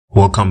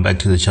Welcome back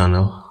to the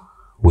channel.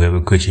 We have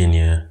a question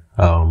here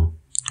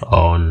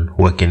on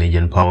work energy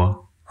and power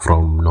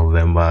from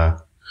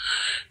November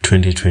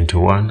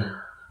 2021.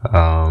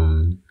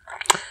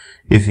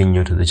 If you're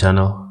new to the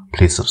channel,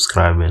 please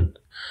subscribe and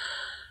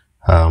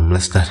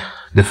let's start.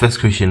 The first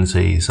question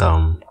says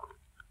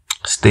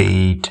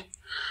state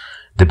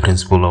the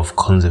principle of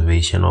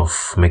conservation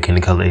of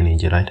mechanical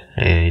energy, right?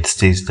 It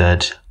states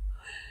that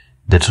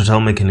the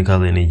total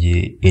mechanical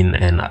energy in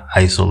an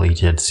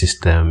isolated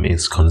system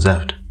is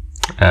conserved.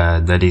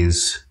 That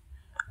is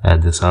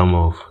the sum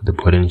of the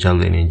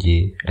potential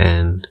energy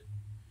and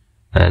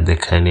the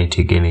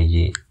kinetic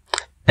energy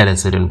at a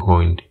certain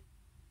point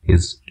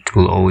it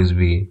will always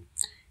be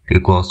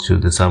equals to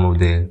the sum of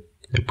the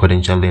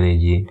potential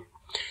energy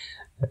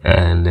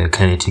and the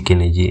kinetic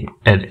energy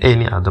at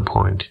any other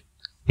point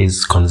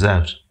is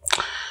conserved.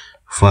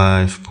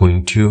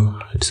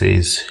 5.2, it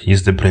says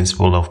use the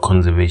principle of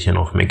conservation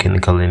of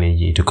mechanical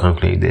energy to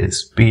calculate the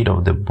speed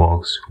of the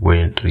box when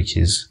it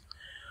reaches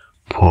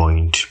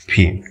point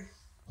P.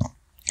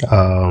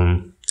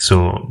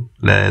 So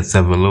let's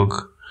have a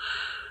look.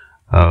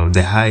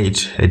 The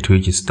height at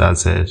which it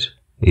starts at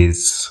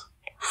is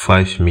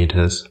 5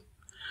 meters,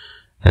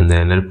 and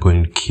then at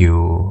point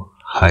Q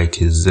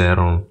height is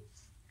 0.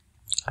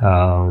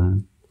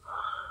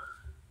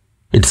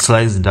 It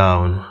slides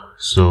down,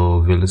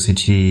 so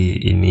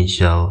velocity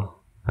initial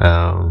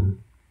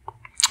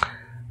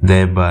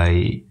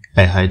thereby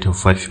a height of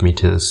 5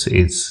 meters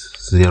is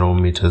 0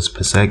 meters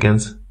per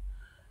second,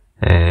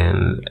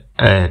 and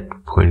at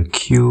point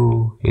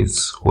Q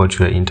is what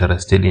we are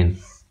interested in.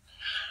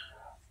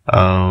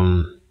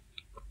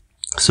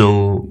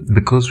 So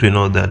because we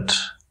know that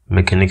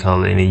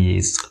mechanical energy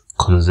is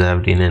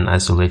conserved in an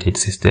isolated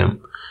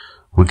system,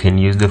 we can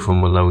use the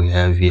formula we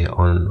have here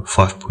on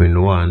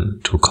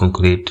 5.1 to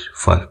calculate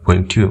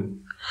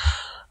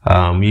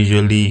 5.2.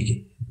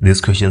 Usually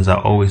these questions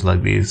are always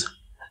like this.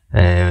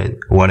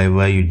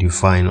 Whatever you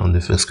define on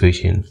the first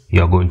question,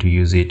 you are going to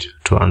use it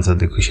to answer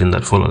the question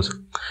that follows.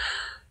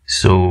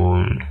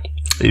 So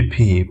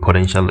EP,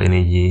 potential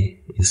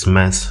energy, is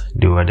mass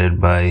divided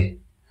by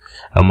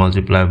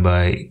multiplied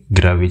by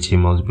gravity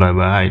multiplied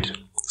by height.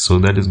 So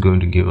that is going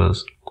to give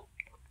us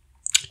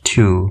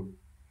 2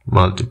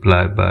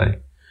 multiplied by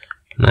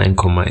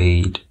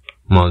 9,8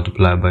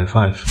 multiplied by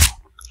 5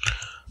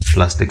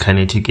 plus the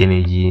kinetic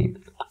energy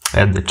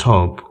at the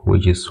top,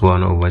 which is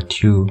 1 over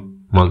 2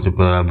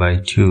 multiplied by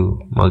 2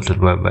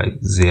 multiplied by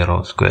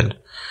 0 squared,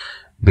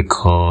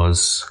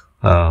 because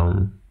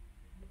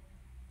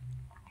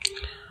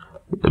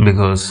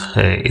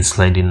it's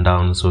sliding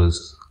down, so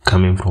it's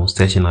coming from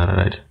stationary,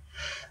 right?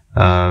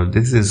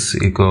 This is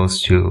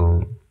equals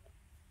to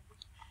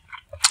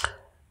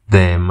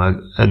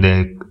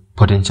the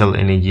potential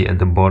energy at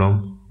the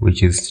bottom,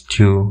 which is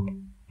 2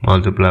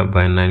 multiplied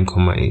by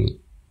 9,8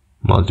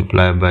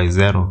 multiplied by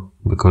 0,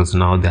 because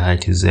now the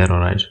height is 0,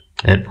 right,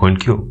 at point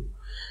Q.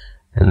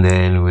 And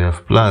then we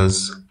have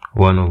plus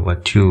 1 over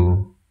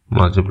 2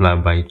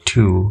 multiplied by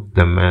 2,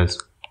 the mass,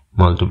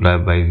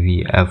 multiplied by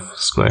VF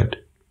squared.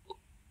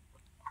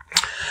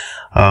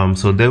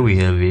 So there we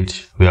have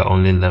it. We are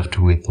only left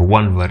with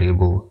one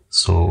variable,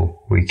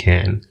 so we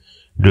can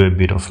do a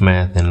bit of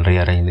math and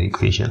rearrange the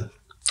equation.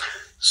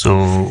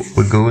 So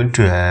we're going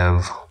to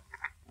have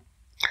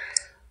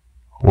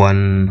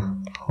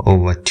 1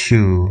 over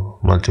 2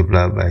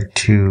 multiplied by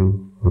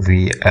 2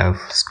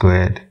 VF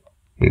squared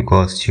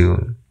equals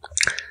to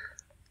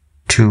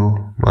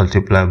 2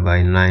 multiplied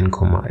by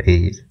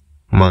 9,8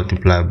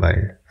 multiplied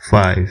by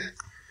 5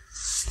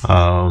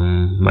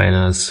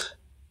 minus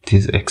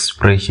this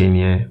expression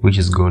here, which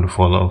is going to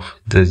fall off.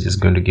 This is just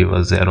going to give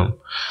us 0.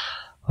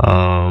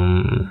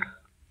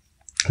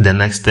 The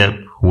next step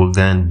will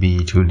then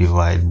be to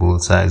divide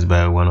both sides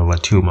by 1 over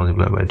 2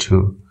 multiplied by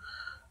 2,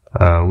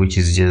 which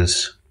is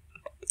just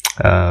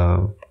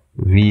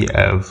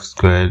VF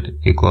squared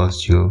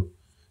equals to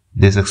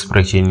this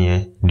expression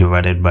here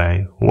divided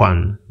by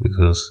 1,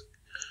 because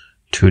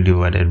 2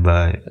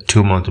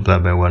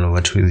 multiplied by 1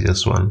 over 2 is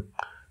just 1.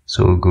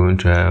 So we're going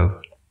to have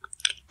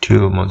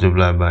 2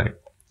 multiplied by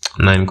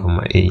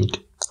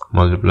 9,8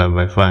 multiplied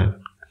by 5.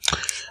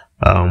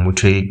 We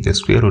take the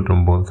square root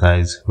on both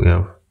sides. We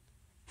have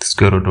the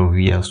square root of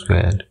VF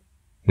squared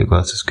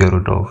equals the square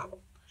root of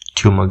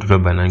 2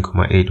 multiplied by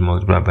 9,8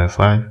 multiplied by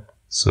 5.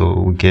 So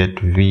we get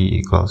V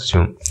equals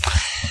to,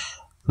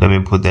 let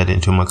me put that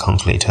into my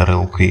calculator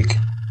real quick.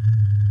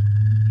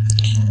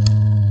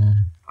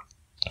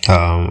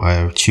 I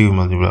have 2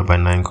 multiplied by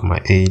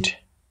 9,8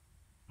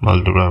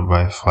 multiplied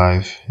by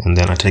 5, and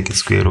then I take a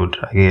square root.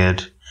 I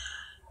get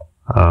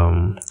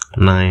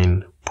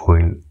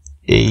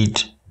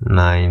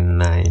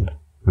 9.899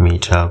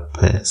 meter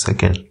per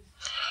second.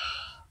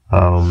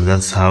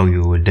 That's how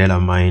you would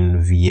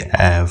determine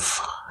VF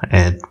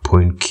at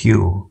point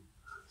Q.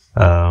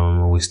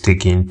 We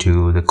stick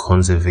into the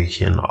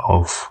conservation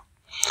of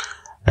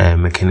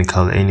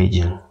mechanical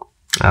energy.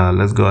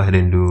 Let's go ahead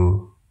and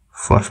do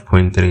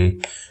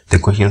 5.3. The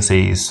question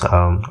says,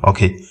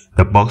 okay,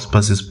 the box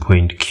passes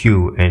point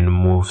Q and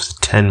moves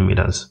 10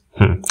 meters.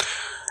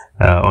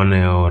 on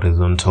a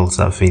horizontal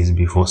surface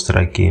before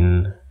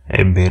striking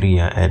a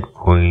barrier at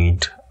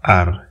point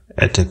R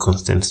at a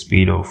constant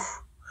speed of,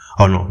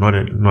 oh no,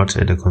 not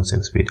at a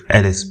constant speed,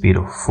 at a speed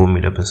of 4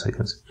 meters per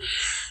second.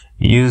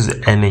 Use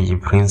energy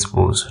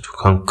principles to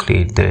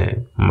calculate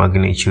the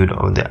magnitude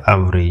of the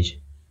average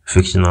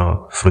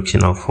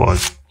frictional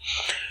force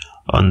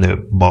on the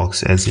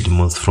box as it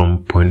moves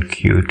from point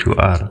Q to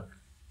R.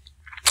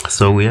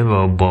 So we have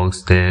our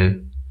box there.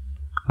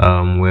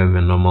 We have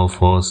a normal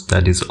force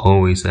that is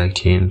always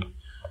acting,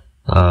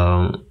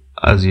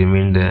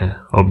 assuming the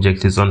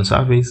object is on the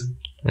surface,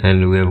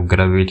 and we have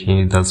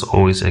gravity that's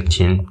always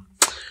acting,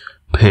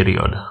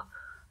 period.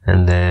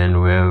 And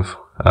then we have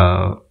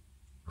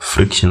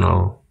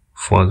frictional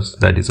force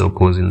that is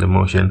opposing the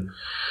motion,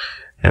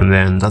 and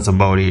then that's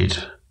about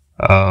it.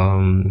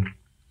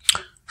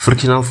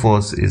 Frictional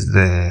force is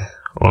the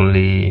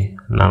only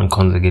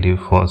non-consecutive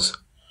force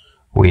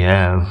we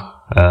have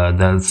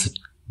that's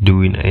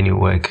doing any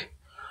work.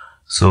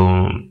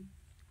 So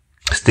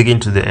sticking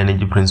to the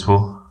energy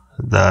principle,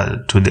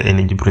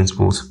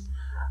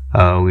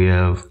 we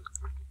have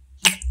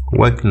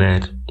work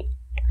net,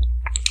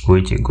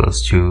 which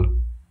equals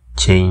to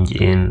change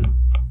in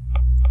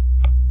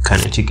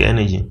kinetic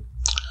energy.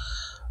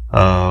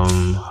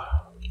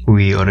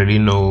 We already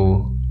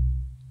know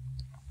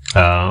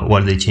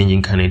what the change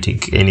in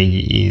kinetic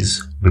energy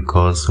is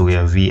because we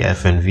have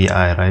VF and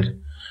VI, right?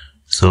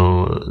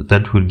 So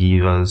that would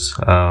give us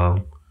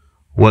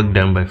work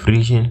done by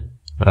friction,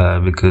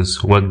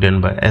 because work done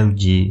by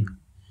Fg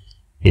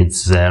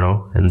it's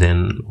 0, and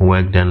then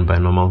work done by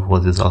normal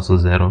force is also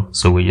 0.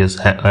 So we just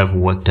have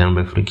work done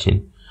by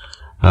friction.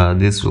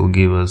 This will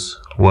give us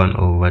 1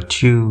 over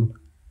 2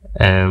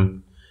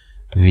 m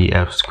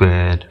Vf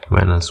squared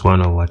minus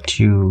 1 over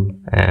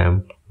 2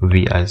 m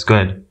Vi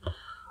squared.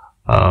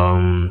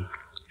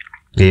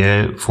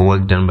 Here for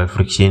work done by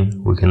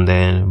friction, we can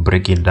then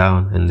break it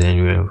down, and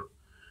then we have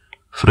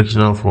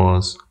frictional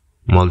force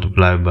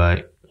multiplied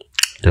by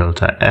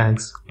delta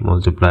x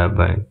multiplied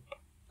by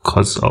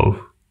cos of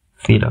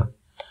theta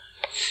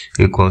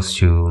equals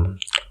to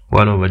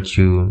 1 over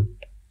 2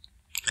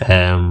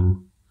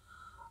 m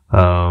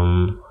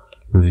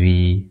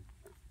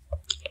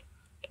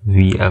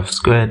Vf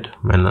squared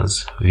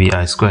minus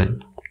Vi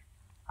squared.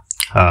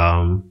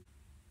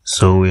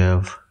 So we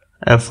have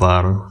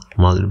Fr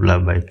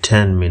multiplied by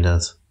 10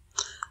 meters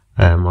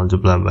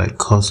multiplied by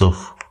cos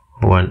of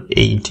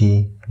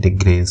 180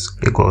 degrees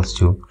equals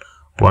to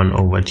 1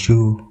 over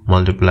 2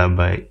 multiplied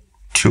by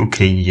 2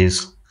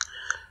 kgs.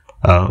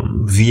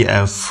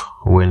 Vf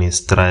when it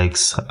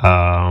strikes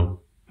R,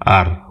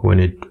 when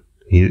it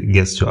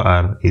gets to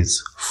R,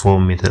 is 4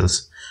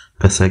 meters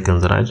per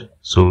second, right?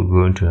 So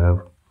we're going to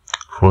have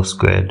 4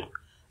 squared,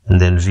 and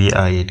then Vi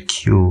at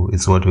Q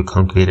is what we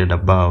calculated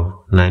above,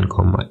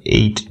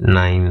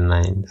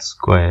 9,899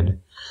 squared.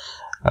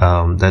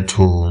 That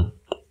will,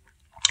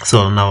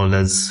 so now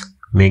let's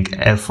make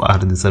Fr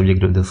the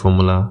subject of the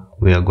formula.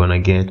 We are gonna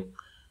get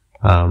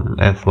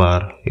Fr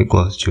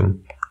equals to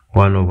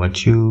 1 over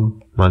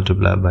 2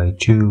 multiplied by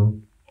 2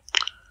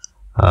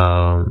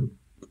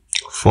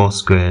 4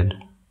 squared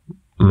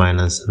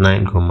minus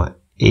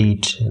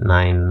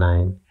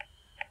 9,899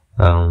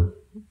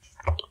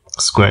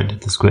 squared.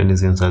 The squared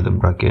is inside the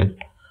bracket,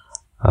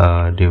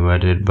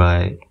 divided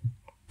by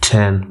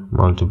 10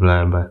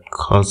 multiplied by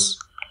cos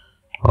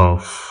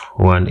of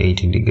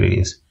 180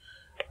 degrees.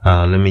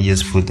 Let me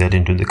just put that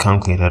into the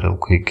calculator real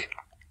quick.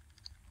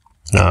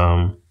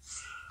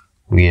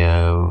 We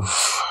have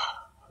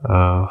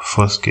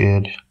 4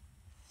 squared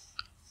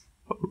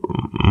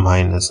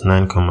minus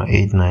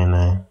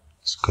 9,899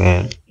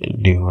 squared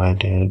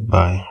divided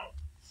by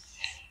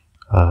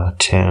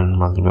 10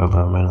 multiplied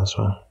by minus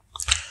 1.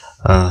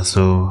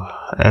 So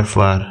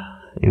Fr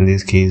in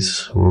this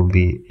case will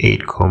be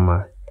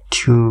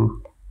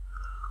 8,2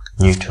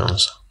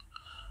 newtons.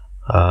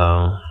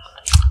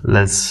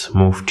 Let's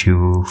move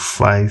to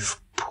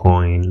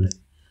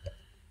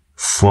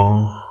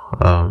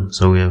 5.4.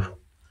 So we have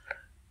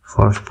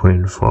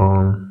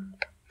 5.4.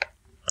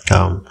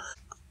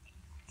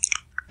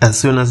 As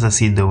soon as I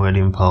see the word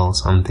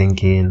impulse, I'm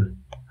thinking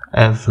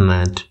F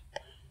net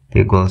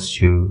equals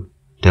to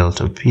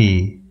delta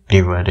P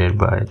divided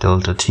by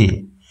delta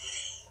T.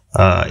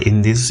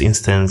 In this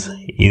instance,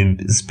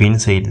 it's been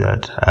said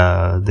that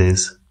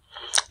there's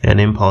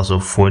an impulse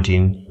of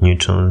 14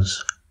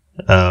 newtons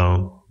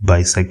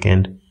by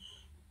second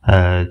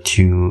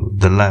to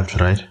the left,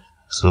 right?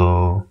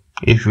 So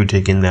if you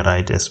take in the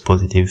right as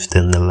positive,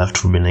 then the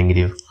left will be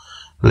negative.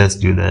 Let's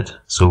do that.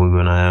 So we're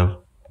gonna have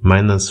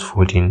minus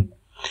 14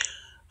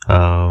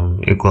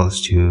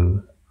 equals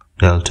to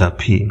delta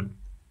P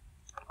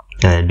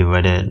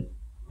divided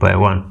by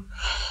 1.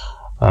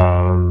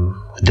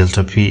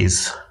 Delta P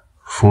is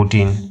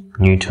 14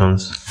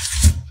 newtons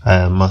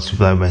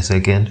multiplied by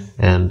second,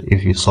 and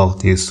if you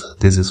solve this,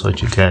 this is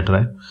what you get,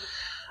 right?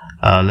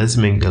 Let's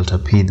make delta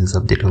P the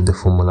subject of the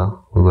formula.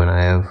 We're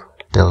gonna have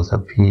delta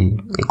P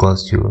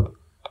equals to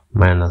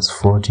minus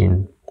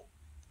 14,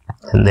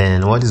 and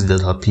then what is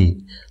delta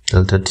P?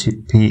 Delta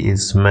P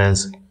is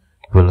mass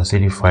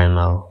velocity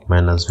final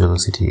minus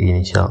velocity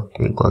initial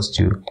equals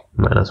to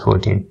minus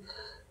 14.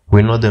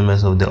 We know the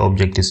mass of the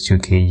object is 2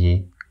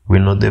 kg. We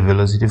know the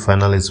velocity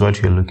final is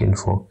what we're looking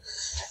for,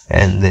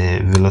 and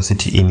the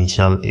velocity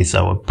initial is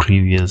our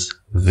previous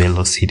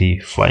velocity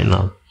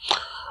final.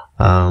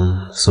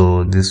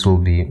 So this will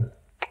be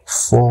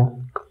 4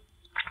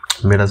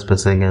 meters per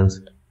second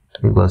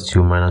equals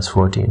to minus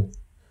 14.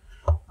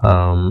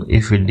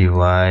 If we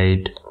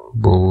divide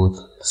both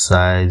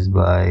sides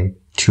by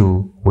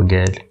 2, we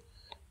get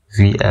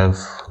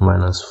Vf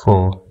minus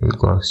 4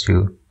 equals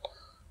to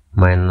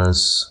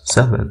minus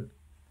 7.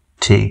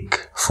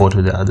 Take 4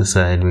 to the other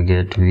side, we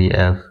get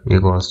Vf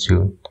equals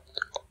to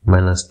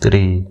minus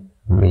 3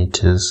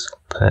 meters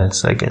per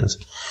second.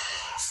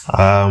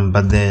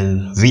 But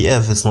then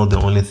Vf is not the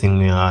only thing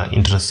we are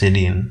interested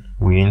in.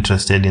 We're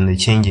interested in the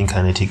change in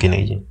kinetic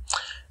energy.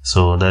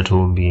 So that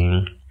will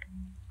be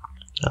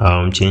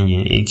change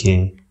in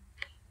Ek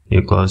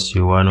equals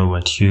to 1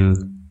 over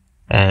 2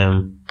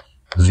 m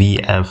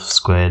Vf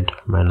squared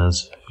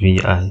minus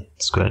Vi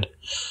squared.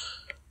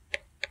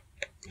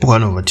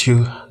 1 over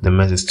 2, the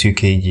mass is 2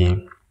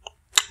 kg.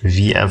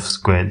 Vf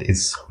squared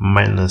is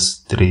minus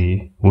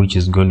 3, which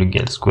is going to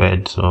get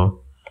squared,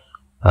 so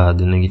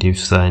the negative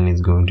sign is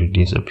going to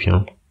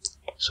disappear.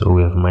 So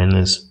we have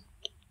minus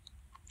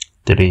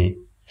 3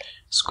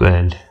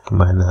 squared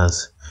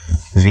minus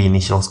V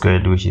initial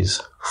squared, which is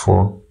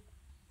 4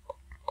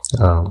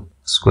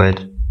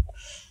 squared.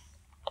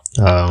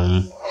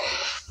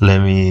 Let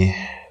me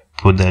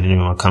put that in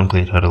my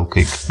calculator real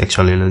quick.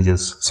 Actually, let's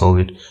just solve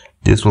it.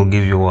 This will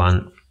give you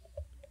 1.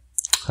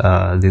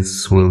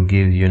 This will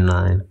give you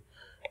 9,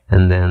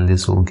 and then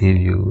this will give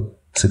you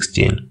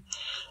 16.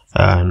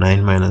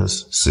 9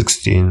 minus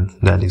 16,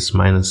 that is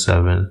minus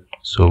 7.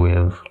 So we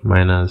have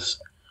minus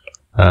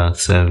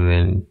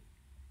 7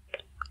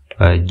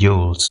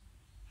 joules.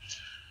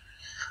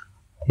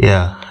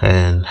 Yeah,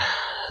 and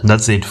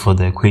that's it for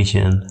the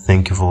equation.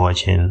 Thank you for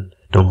watching.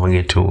 Don't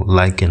forget to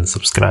like and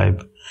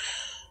subscribe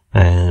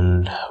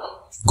and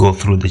go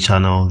through the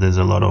channel. There's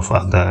a lot of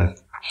other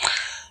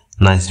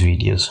nice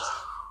videos.